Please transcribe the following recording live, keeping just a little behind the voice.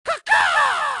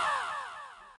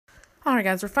Alright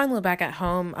guys, we're finally back at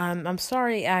home. I'm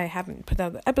sorry I haven't put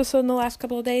out an episode in the last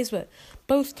couple of days, but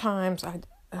both times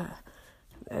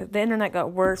the internet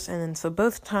got worse, and so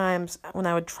both times when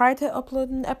I would try to upload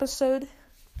an episode,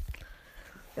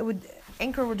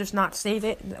 Anchor would just not save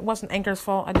it. It wasn't Anchor's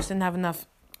fault, I just didn't have enough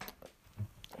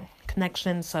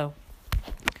connection, so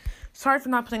sorry for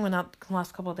not putting one out the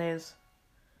last couple of days.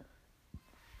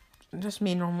 Just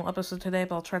me, normal episode today,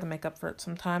 but I'll try to make up for it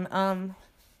sometime.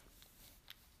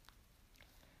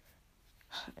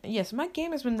 Yes, my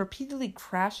game has been repeatedly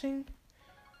crashing,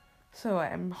 so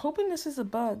I'm hoping this is a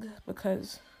bug,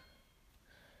 because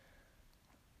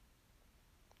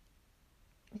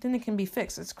then it can be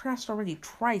fixed. It's crashed already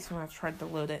twice when I've tried to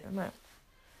load it.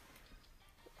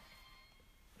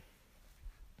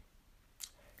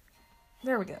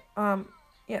 There we go.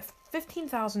 Yes,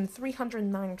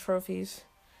 15,309 trophies.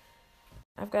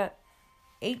 I've got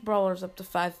 8 brawlers up to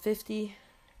 550,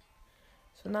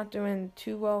 so not doing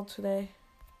too well today.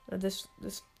 This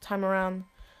time around,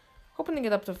 hoping to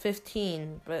get up to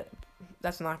 15, but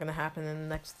that's not going to happen in the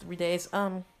next 3 days.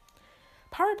 Power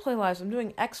play lives, I'm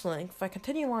doing excellent. If I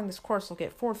continue along this course, I'll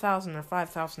get 4,000 or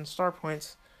 5,000 star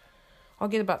points. I'll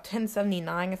get about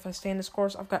 1079 if I stay in this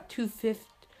course. I've got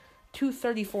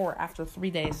 234 after 3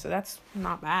 days, so that's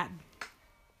not bad.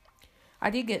 I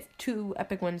did get 2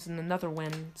 epic wins and another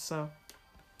win, so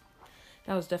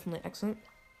that was definitely excellent.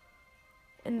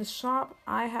 In the shop,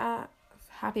 I have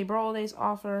Happy Brawl Days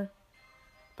offer,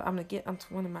 but I'm going to get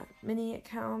onto one of my mini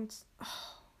accounts.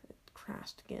 Oh, it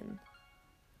crashed again.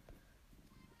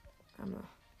 I'm going to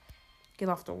get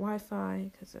off the Wi-Fi,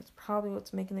 because that's probably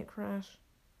what's making it crash.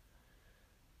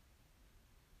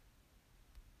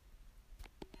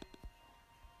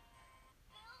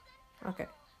 Okay.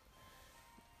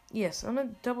 Yes, I'm going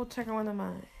to double check on one of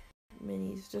my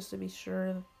minis, just to be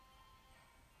sure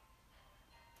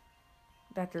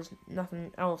that there's nothing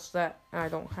else that I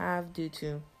don't have due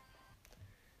to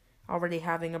already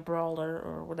having a brawler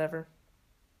or whatever.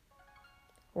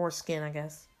 Or skin, I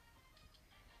guess.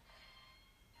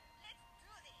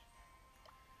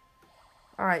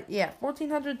 Alright, yeah,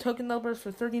 1,400 token numbers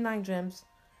for 39 gems.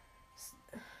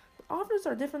 The offers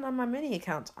are different on my mini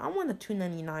accounts. I want a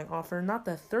 $2.99 offer, not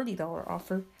the $30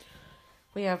 offer.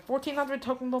 We have 1,400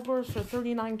 token numbers for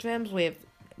 39 gems. We have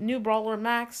new brawler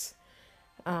Max.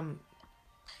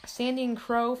 Sandy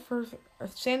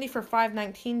for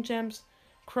 519 gems,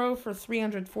 Crow for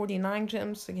 349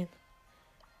 gems. Again,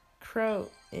 Crow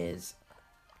is,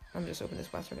 I'm just opening this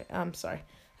password. I'm sorry.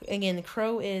 Again,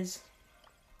 Crow is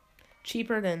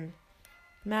cheaper than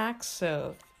Max,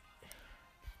 so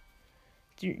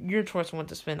your choice on what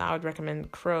to spend. I would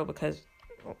recommend Crow because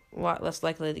a lot less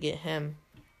likely to get him.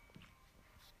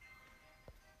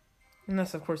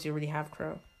 Unless, of course, you already have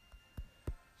Crow.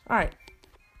 Alright.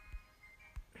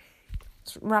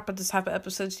 Let's wrap up this type of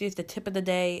episode. So you have the tip of the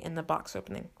day and the box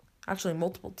opening. Actually,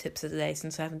 multiple tips of the day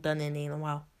since I haven't done any in a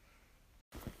while.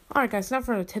 Alright guys, now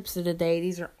for the tips of the day.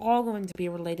 These are all going to be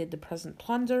related to Present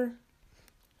Plunder.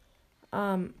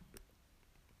 Alright,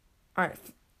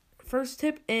 first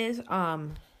tip is,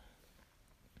 let's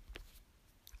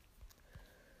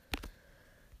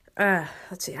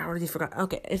see, I already forgot.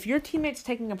 Okay, if your teammate's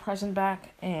taking a present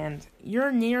back and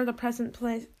you're near the present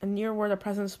place, and near where the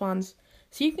present spawns,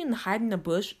 so you can hide in the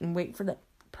bush and wait for the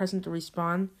present to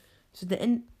respawn. So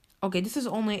okay, this is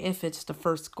only if it's the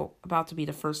first goal, about to be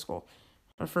the first goal,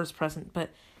 or first present.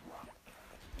 But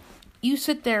you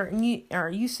sit there and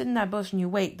you sit in that bush and you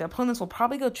wait. The opponents will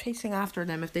probably go chasing after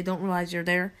them if they don't realize you're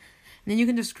there. And then you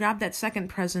can just grab that second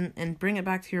present and bring it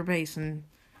back to your base, and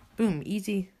boom,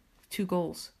 easy 2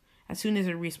 goals as soon as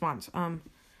it respawns.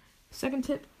 Second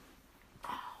tip.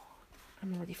 Oh,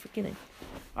 I'm already forgetting.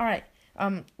 All right.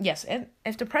 Yes, and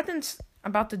if the present's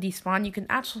about to despawn, you can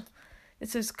actually,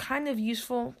 this is kind of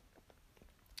useful,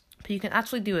 but you can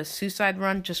actually do a suicide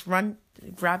run. Just run,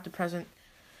 grab the present.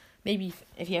 Maybe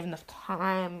if you have enough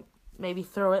time, maybe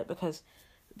throw it, because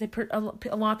a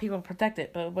lot of people protect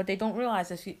it. But what they don't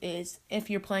realize is if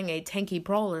you're playing a tanky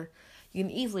brawler, you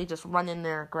can easily just run in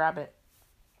there, grab it,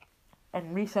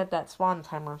 and reset that spawn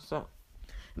timer. So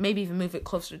maybe even move it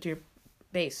closer to your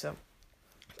base. So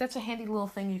that's a handy little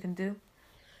thing you can do.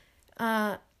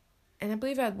 And I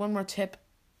believe I had one more tip.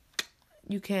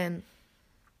 You can,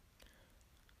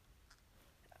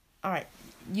 alright,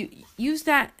 use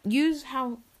how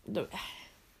the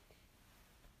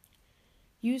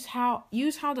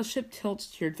ship tilts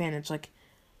to your advantage. Like,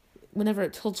 whenever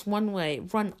it tilts one way,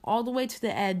 run all the way to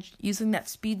the edge using that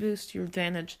speed boost to your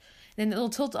advantage. Then it'll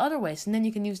tilt the other way, so then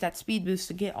you can use that speed boost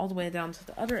to get all the way down to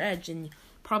the other edge and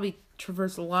probably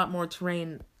traverse a lot more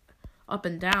terrain up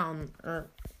and down, or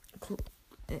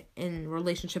in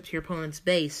relationship to your opponent's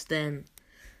base than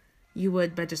you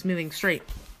would by just moving straight.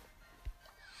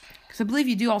 Because I believe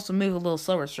you do also move a little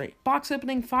slower straight. Box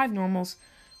opening, 5 normals.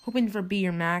 Hoping for B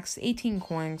or max. 18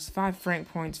 coins, 5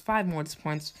 frank points, 5 mortis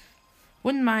points.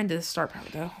 Wouldn't mind the start power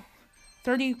though.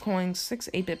 30 coins, 6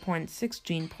 8-bit points, 6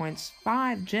 gene points,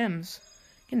 5 gems.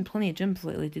 Getting plenty of gems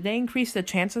lately. Did they increase the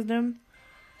chance of them?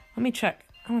 Let me check.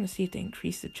 I want to see if they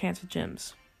increase the chance of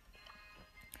gems.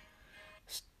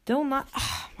 Still not...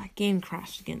 my game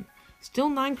crashed again. Still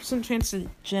 9% chance of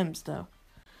gems, though.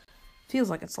 Feels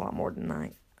like it's a lot more than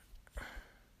 9.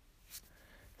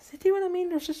 See what I mean?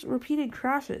 There's just repeated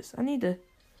crashes. I need to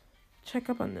check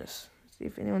up on this. See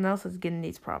if anyone else is getting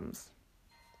these problems.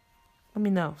 Let me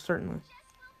know, certainly.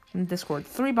 In Discord.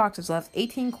 3 boxes left.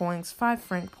 18 coins, 5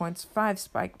 frank points, 5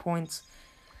 spike points,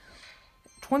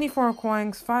 24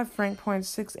 coins, 5 frank points,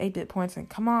 6 8-bit points, and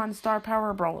come on, star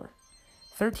power brawler.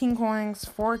 13 coins,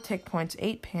 4 tick points,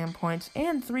 8 Pam points,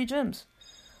 and 3 gems.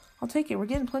 I'll take it. We're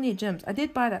getting plenty of gems. I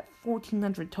did buy that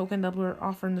 1400 token doubler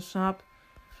offer in the shop.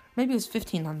 Maybe it was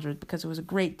 1500 because it was a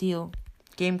great deal.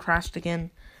 Game crashed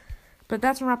again. But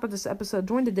that's a wrap of this episode.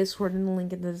 Join the Discord in the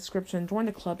link in the description. Join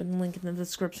the club in the link in the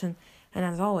description. And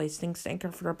as always, thanks to Anchor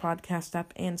for their podcast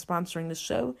app and sponsoring the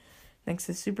show. Thanks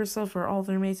to Supercell for all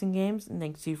their amazing games. And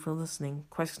thanks to you for listening.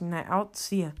 Question Night out.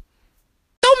 See ya.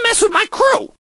 Don't mess with my crew!